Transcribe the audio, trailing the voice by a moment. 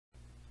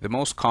The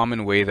most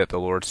common way that the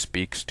Lord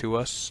speaks to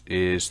us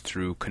is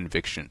through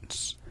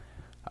convictions.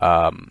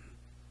 Um,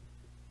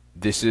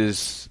 this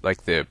is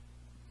like the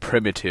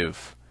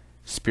primitive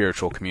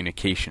spiritual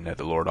communication that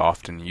the Lord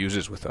often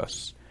uses with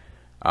us.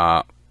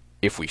 Uh,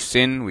 if we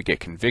sin, we get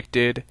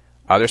convicted.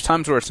 There's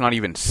times where it's not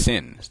even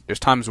sin. There's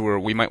times where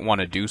we might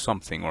want to do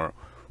something, or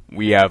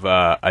we have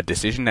a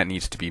decision that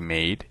needs to be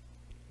made,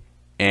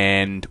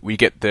 and we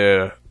get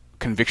the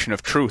conviction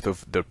of truth,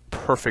 of the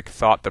perfect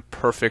thought, the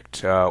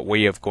perfect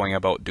way of going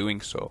about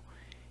doing so.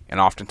 And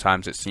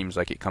oftentimes it seems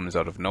like it comes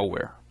out of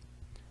nowhere.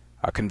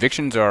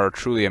 Convictions are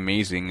truly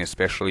amazing,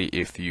 especially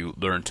if you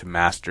learn to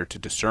master, to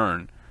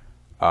discern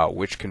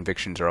which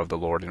convictions are of the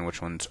Lord and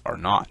which ones are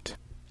not.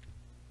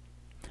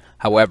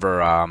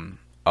 However,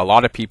 a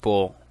lot of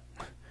people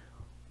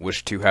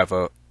wish to have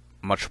a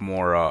much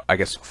more,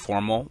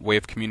 formal way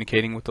of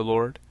communicating with the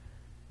Lord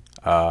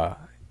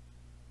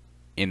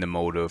in the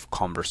mode of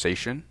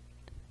conversation,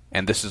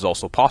 and this is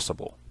also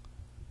possible.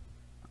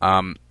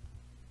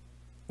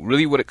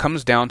 Really what it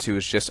comes down to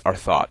is just our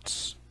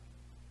thoughts.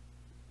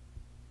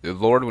 The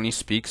Lord, when He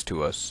speaks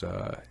to us,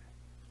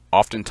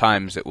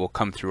 oftentimes it will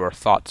come through our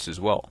thoughts as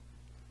well.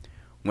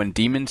 When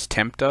demons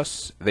tempt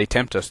us, they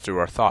tempt us through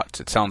our thoughts.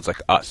 It sounds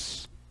like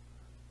us.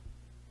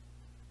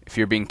 If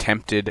you're being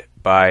tempted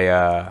by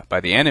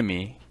the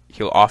enemy,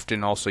 he'll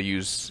often also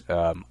use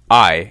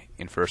I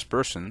in first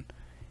person,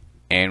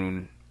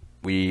 and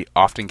we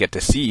often get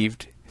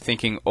deceived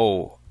thinking,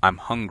 oh, I'm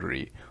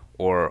hungry,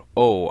 or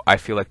oh, I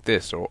feel like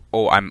this, or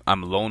oh, I'm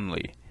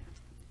lonely.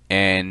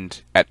 And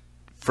at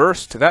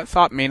first, that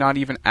thought may not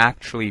even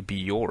actually be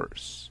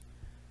yours.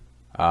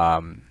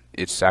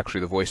 It's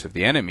actually the voice of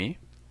the enemy.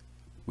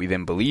 We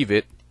then believe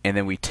it, and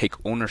then we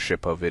take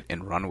ownership of it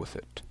and run with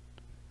it.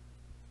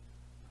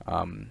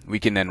 We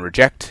can then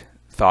reject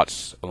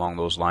thoughts along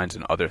those lines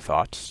and other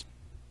thoughts,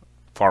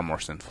 far more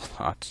sinful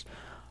thoughts,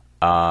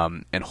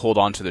 and hold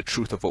on to the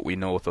truth of what we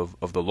know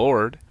of the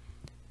Lord,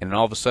 and then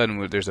all of a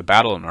sudden there's a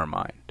battle in our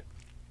mind.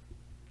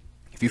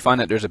 If you find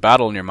that there's a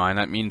battle in your mind,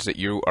 that means that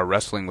you are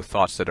wrestling with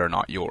thoughts that are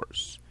not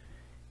yours.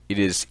 It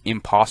is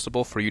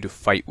impossible for you to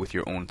fight with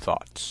your own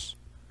thoughts.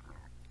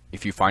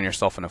 If you find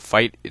yourself in a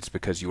fight, it's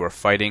because you are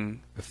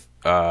fighting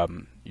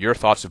your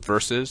thoughts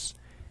versus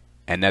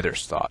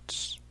another's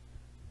thoughts.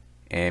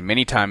 And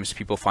many times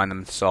people find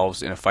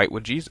themselves in a fight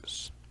with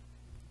Jesus,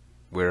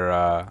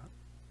 where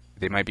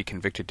they might be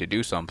convicted to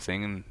do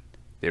something and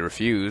they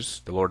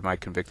refuse. The Lord might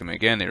convict them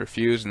again, they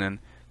refuse, and then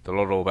the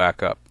Lord will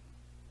back up.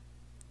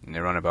 And they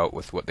run about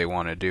with what they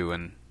want to do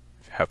and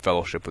have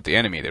fellowship with the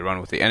enemy. They run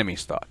with the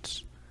enemy's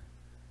thoughts.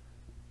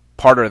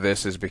 Part of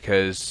this is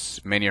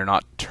because many are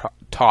not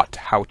taught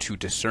how to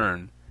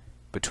discern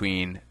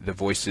between the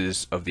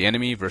voices of the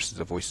enemy versus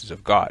the voices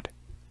of God,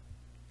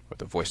 or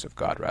the voice of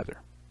God, rather.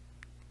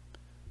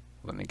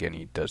 Well, then again,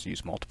 He does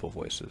use multiple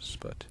voices,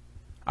 but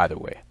either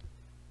way.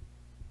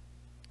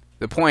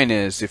 The point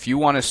is, if you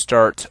want to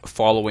start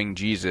following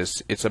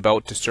Jesus, it's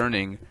about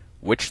discerning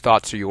which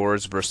thoughts are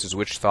yours versus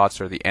which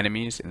thoughts are the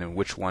enemy's, and then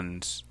which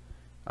one is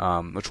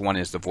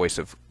the voice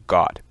of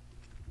God.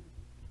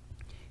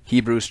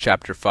 Hebrews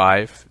chapter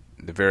 5,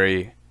 the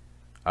very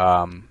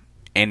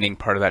ending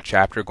part of that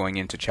chapter, going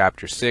into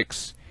chapter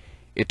 6,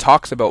 it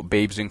talks about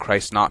babes in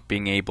Christ not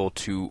being able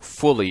to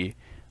fully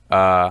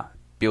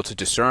be able to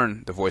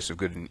discern the voice of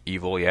good and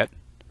evil yet.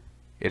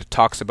 It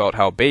talks about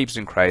how babes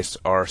in Christ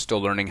are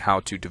still learning how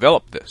to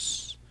develop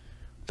this.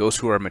 Those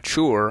who are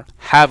mature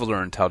have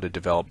learned how to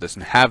develop this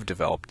and have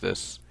developed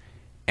this,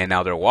 and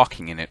now they're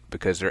walking in it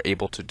because they're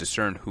able to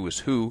discern who is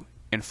who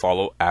and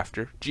follow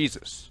after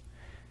Jesus.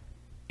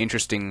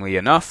 Interestingly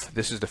enough,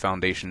 this is the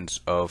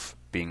foundations of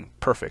being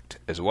perfect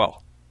as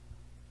well.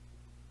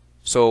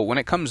 So when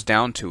it comes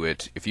down to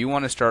it, if you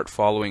want to start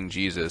following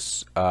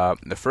Jesus,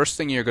 the first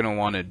thing you're going to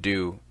want to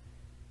do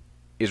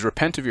is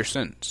repent of your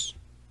sins.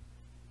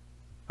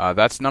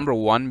 That's number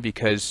one,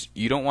 because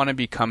you don't want to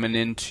be coming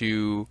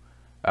into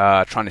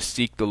trying to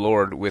seek the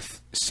Lord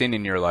with sin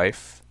in your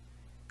life,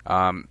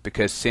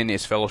 because sin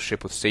is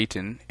fellowship with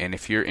Satan, and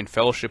if you're in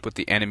fellowship with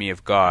the enemy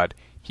of God,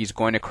 he's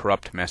going to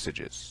corrupt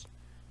messages.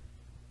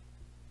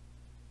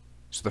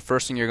 So the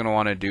first thing you're going to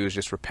want to do is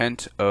just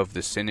repent of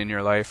the sin in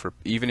your life, or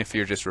even if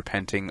you're just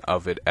repenting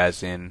of it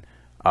as in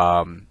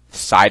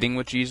siding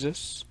with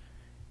Jesus,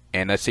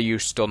 and let's say you're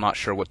still not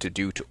sure what to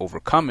do to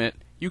overcome it,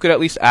 you could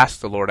at least ask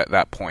the Lord at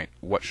that point,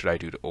 what should I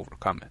do to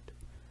overcome it?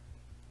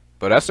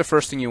 But that's the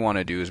first thing you want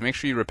to do, is make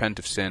sure you repent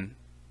of sin,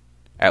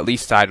 at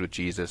least side with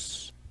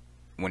Jesus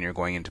when you're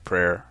going into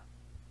prayer,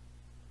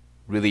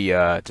 really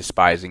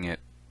despising it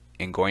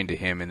and going to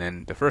Him, and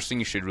then the first thing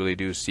you should really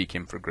do is seek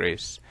Him for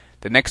grace.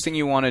 The next thing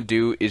you want to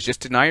do is just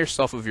deny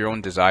yourself of your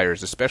own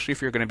desires, especially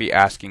if you're going to be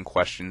asking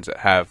questions that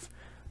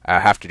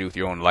have to do with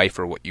your own life,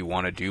 or what you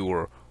want to do,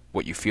 or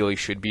what you feel you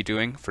should be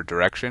doing for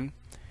direction.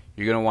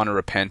 You're going to want to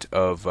repent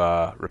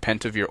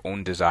of your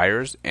own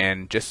desires,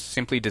 and just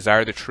simply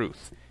desire the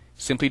truth.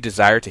 Simply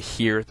desire to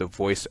hear the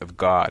voice of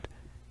God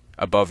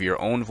above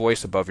your own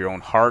voice, above your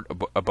own heart,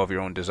 above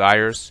your own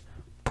desires.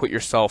 Put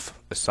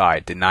yourself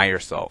aside. Deny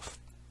yourself.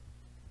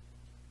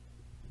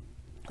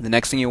 The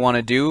next thing you want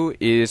to do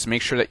is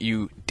make sure that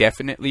you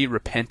definitely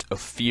repent of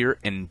fear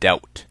and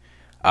doubt.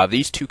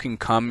 These two can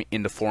come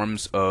in the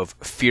forms of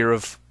fear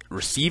of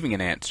receiving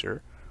an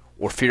answer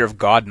or fear of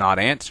God not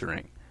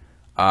answering.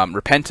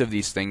 Repent of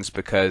these things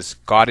because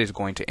God is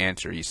going to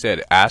answer. He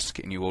said, ask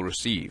and you will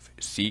receive,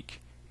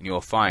 seek and you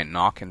will find,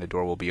 knock and the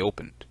door will be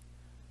opened.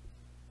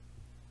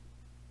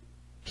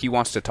 He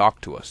wants to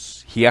talk to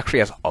us. He actually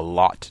has a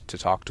lot to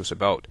talk to us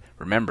about.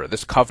 Remember,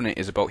 this covenant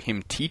is about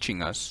Him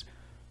teaching us,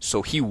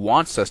 so He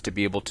wants us to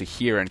be able to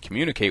hear and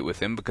communicate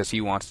with Him because He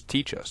wants to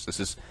teach us.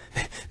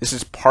 This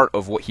is part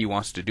of what He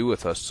wants to do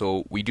with us,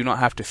 so we do not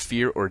have to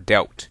fear or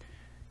doubt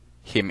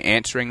Him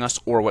answering us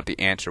or what the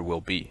answer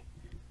will be.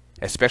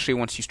 Especially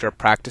once you start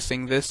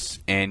practicing this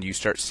and you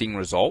start seeing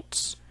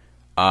results.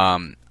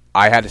 I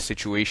had a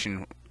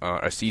situation,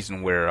 a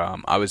season where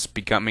I was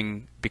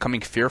becoming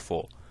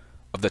fearful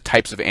of the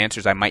types of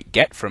answers I might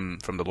get from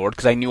the Lord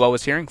because I knew I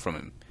was hearing from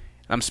Him.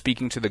 And I'm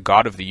speaking to the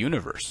God of the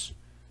universe,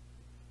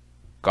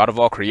 God of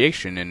all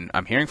creation, and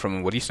I'm hearing from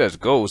Him. What He says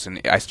goes,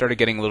 and I started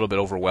getting a little bit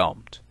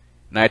overwhelmed.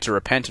 And I had to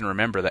repent and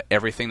remember that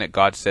everything that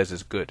God says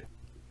is good.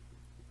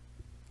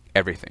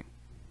 Everything.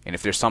 And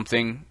if there's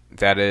something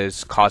that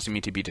is causing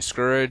me to be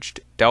discouraged,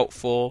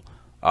 doubtful,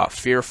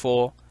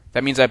 fearful,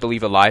 that means I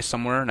believe a lie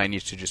somewhere and I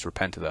need to just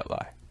repent of that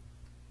lie.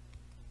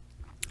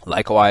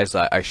 Likewise,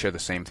 I share the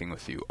same thing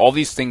with you. All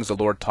these things the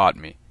Lord taught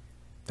me.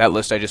 That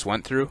list I just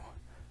went through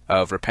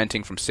of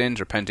repenting from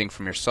sins, repenting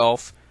from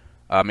yourself,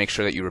 make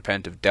sure that you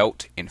repent of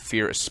doubt and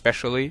fear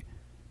especially.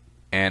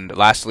 And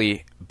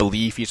lastly,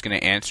 believe He's going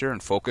to answer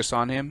and focus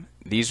on Him.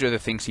 These are the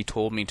things He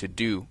told me to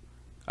do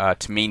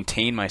to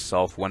maintain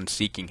myself when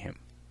seeking Him.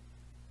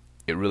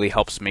 It really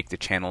helps make the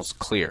channels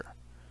clear.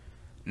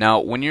 Now,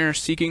 when you're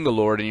seeking the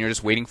Lord and you're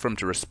just waiting for Him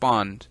to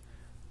respond,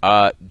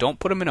 don't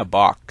put Him in a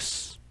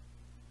box.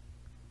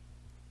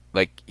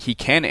 Like, He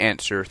can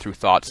answer through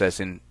thoughts as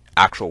in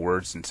actual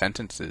words and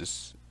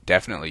sentences.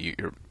 Definitely,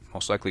 you're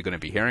most likely going to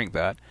be hearing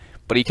that.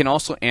 But He can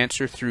also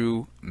answer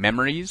through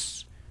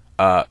memories,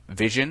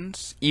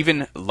 visions,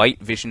 even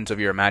light visions of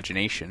your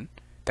imagination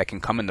that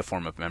can come in the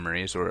form of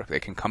memories, or they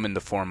can come in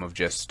the form of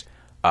just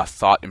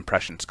thought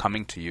impressions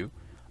coming to you.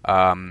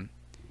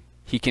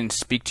 He can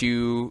speak to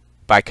you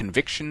by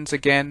convictions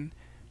again.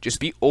 Just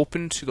be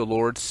open to the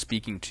Lord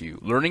speaking to you.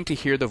 Learning to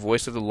hear the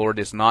voice of the Lord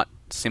is not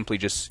simply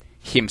just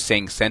Him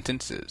saying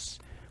sentences,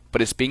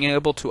 but it's being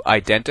able to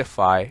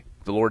identify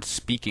the Lord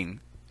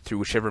speaking through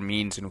whichever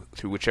means and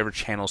through whichever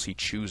channels He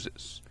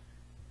chooses.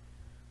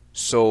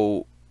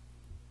 So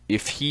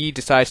if He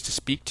decides to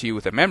speak to you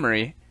with a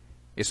memory,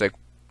 it's like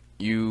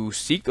you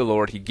seek the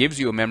Lord, He gives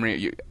you a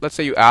memory. Let's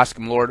say you ask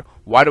Him, Lord,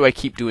 why do I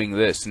keep doing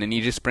this? And then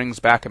He just brings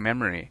back a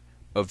memory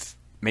of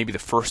maybe the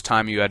first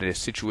time you had a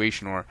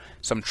situation or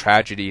some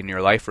tragedy in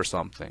your life or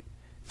something.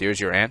 There's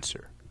your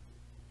answer.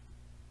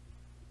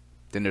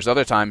 Then there's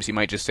other times He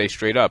might just say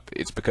straight up,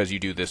 it's because you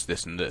do this,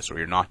 this, and this, or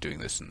you're not doing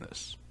this and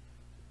this.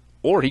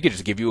 Or He could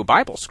just give you a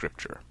Bible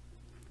scripture.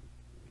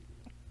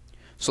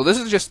 So this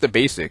is just the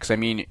basics. I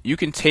mean, you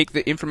can take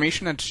the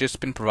information that's just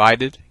been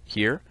provided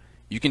here,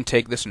 you can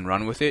take this and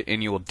run with it,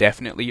 and you will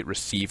definitely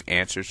receive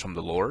answers from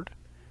the Lord.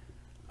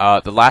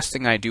 The last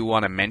thing I do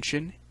want to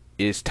mention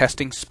is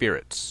testing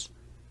spirits.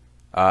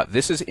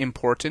 This is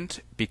important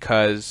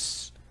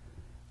because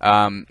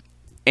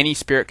any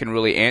spirit can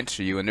really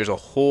answer you, and there's a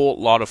whole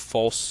lot of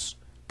false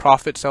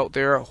prophets out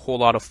there, a whole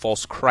lot of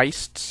false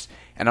Christs,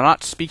 and I'm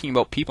not speaking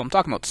about people, I'm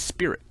talking about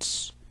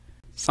spirits.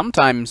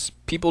 Sometimes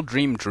people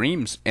dream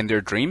dreams, and their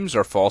dreams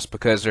are false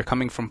because they're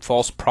coming from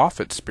false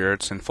prophet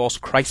spirits and false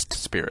Christ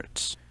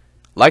spirits.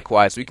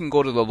 Likewise, we can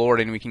go to the Lord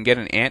and we can get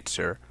an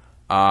answer.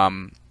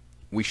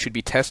 We should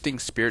be testing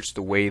spirits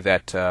the way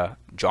that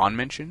John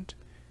mentioned.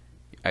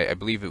 I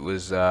believe it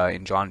was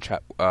in 1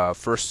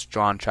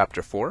 John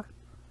chapter 4.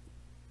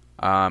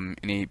 And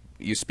he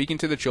was speaking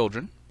to the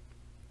children,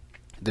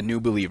 the new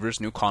believers,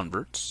 new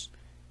converts,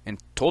 and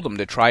told them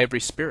to try every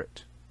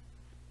spirit.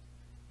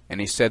 And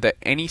he said that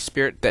any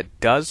spirit that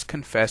does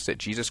confess that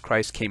Jesus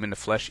Christ came in the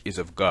flesh is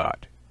of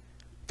God.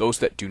 Those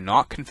that do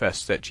not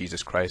confess that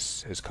Jesus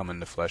Christ has come in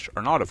the flesh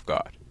are not of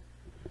God.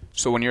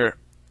 So when you're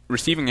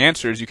receiving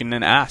answers, you can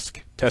then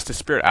ask, test the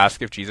spirit,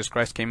 ask if Jesus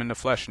Christ came in the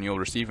flesh, and you'll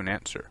receive an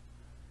answer.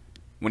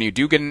 When you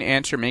do get an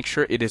answer, make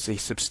sure it is a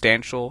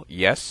substantial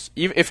yes.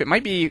 Even if it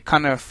might be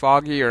kind of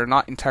foggy or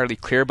not entirely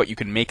clear, but you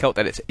can make out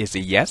that it is a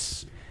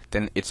yes,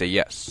 then it's a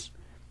yes.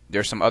 There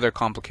are some other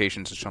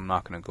complications which I'm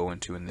not going to go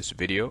into in this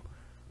video,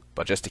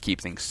 but just to keep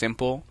things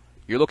simple,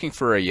 you're looking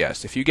for a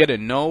yes. If you get a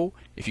no,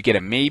 if you get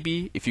a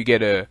maybe, if you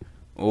get a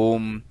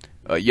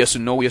yes or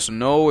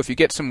no, if you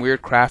get some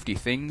weird crafty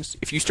things,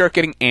 if you start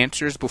getting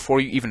answers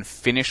before you even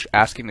finish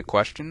asking the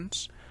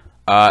questions,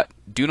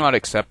 do not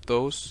accept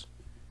those.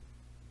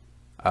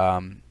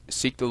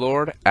 Seek the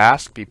Lord,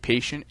 ask, be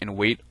patient, and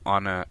wait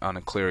on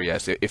a clear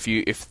yes. If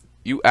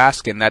you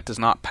ask and that does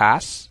not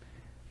pass,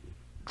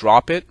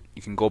 drop it.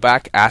 You can go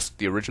back, ask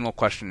the original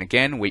question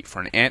again, wait for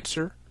an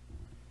answer,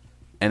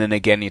 and then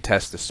again you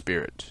test the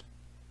spirit.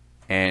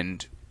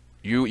 And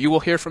you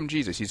will hear from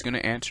Jesus. He's going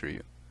to answer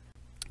you.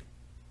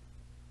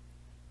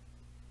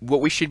 what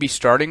we should be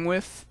starting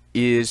with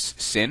is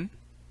sin.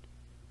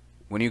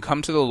 When you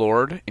come to the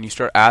Lord and you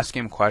start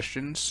asking Him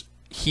questions,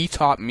 He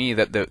taught me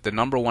that the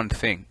number one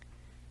thing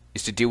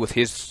is to deal with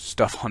His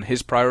stuff on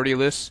His priority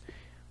list,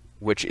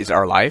 which is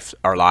our life,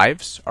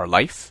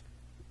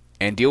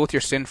 and deal with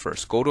your sin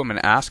first. Go to Him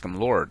and ask Him,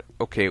 Lord,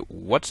 okay,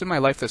 what's in my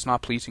life that's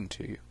not pleasing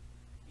to You?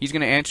 He's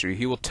going to answer you.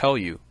 He will tell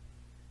you.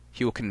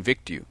 He will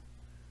convict you.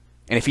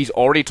 And if He's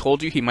already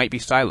told you, He might be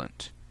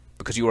silent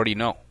because you already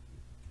know.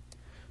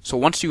 So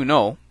once you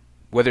know,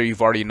 whether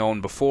you've already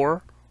known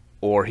before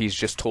or He's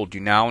just told you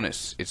now and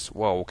it's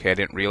well, okay, I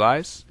didn't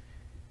realize,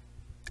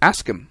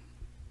 ask Him,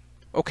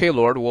 okay,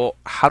 Lord, well,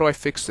 how do I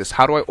fix this?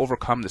 How do I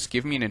overcome this?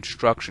 Give me an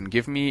instruction.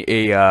 Give me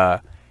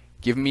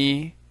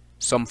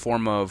some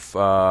form of,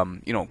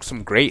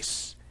 some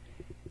grace.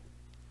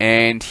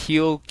 And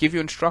He'll give you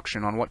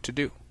instruction on what to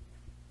do.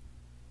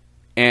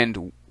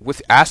 And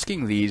with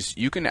asking these,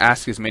 you can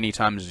ask as many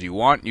times as you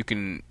want. You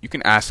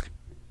can ask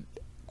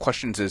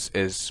questions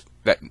as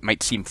that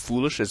might seem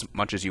foolish as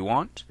much as you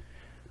want.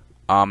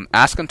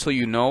 Ask until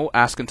you know,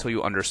 ask until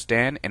you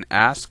understand, and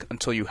ask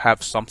until you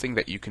have something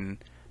that you can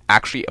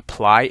actually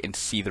apply and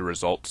see the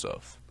results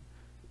of.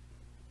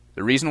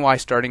 The reason why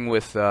starting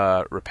with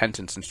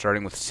repentance and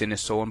starting with sin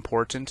is so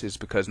important is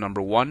because,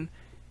 number one,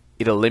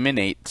 it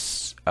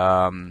eliminates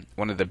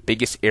one of the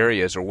biggest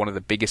areas or one of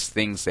the biggest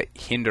things that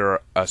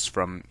hinder us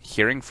from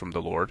hearing from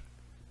the Lord,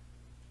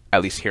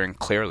 at least hearing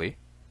clearly.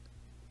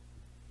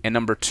 And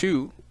number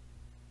two,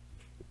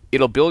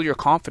 it'll build your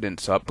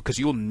confidence up because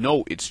you'll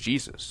know it's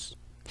Jesus.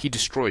 He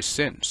destroys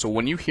sin. So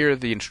when you hear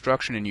the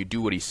instruction and you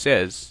do what He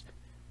says,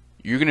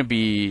 you're going to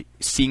be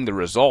seeing the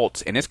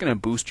results, and it's going to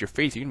boost your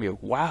faith. You're going to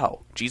be like,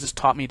 wow, Jesus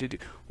taught me to do.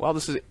 Well,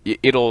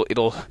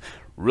 it'll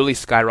really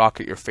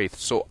skyrocket your faith.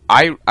 So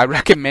I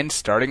recommend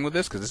starting with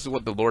this because this is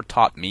what the Lord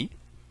taught me.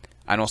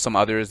 I know some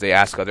others, they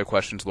ask other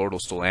questions, the Lord will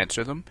still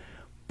answer them.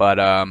 But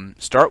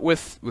start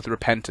with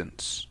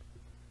repentance.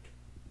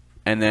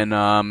 And then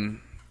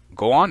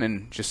go on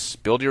and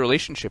just build your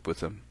relationship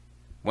with Him.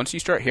 Once you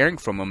start hearing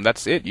from Him,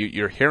 that's it.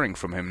 You're hearing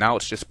from Him. Now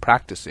it's just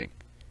practicing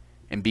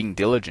and being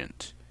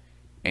diligent.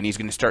 And He's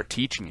going to start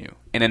teaching you.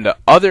 And then the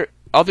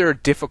other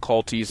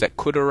difficulties that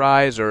could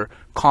arise or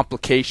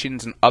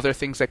complications and other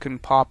things that can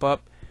pop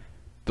up,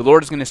 the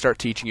Lord is going to start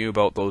teaching you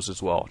about those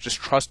as well. Just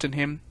trust in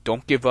Him.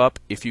 Don't give up.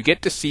 If you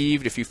get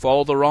deceived, if you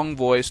follow the wrong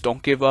voice,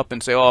 don't give up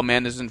and say, oh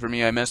man, this isn't for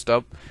me, I messed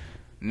up.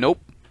 Nope.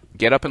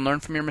 Get up and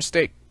learn from your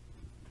mistake.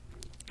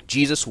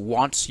 Jesus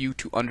wants you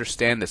to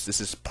understand this.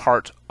 This is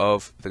part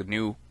of the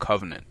new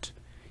covenant.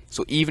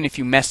 So even if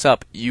you mess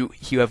up, you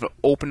have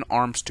open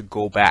arms to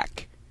go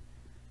back.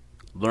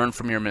 Learn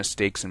from your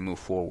mistakes and move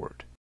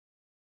forward.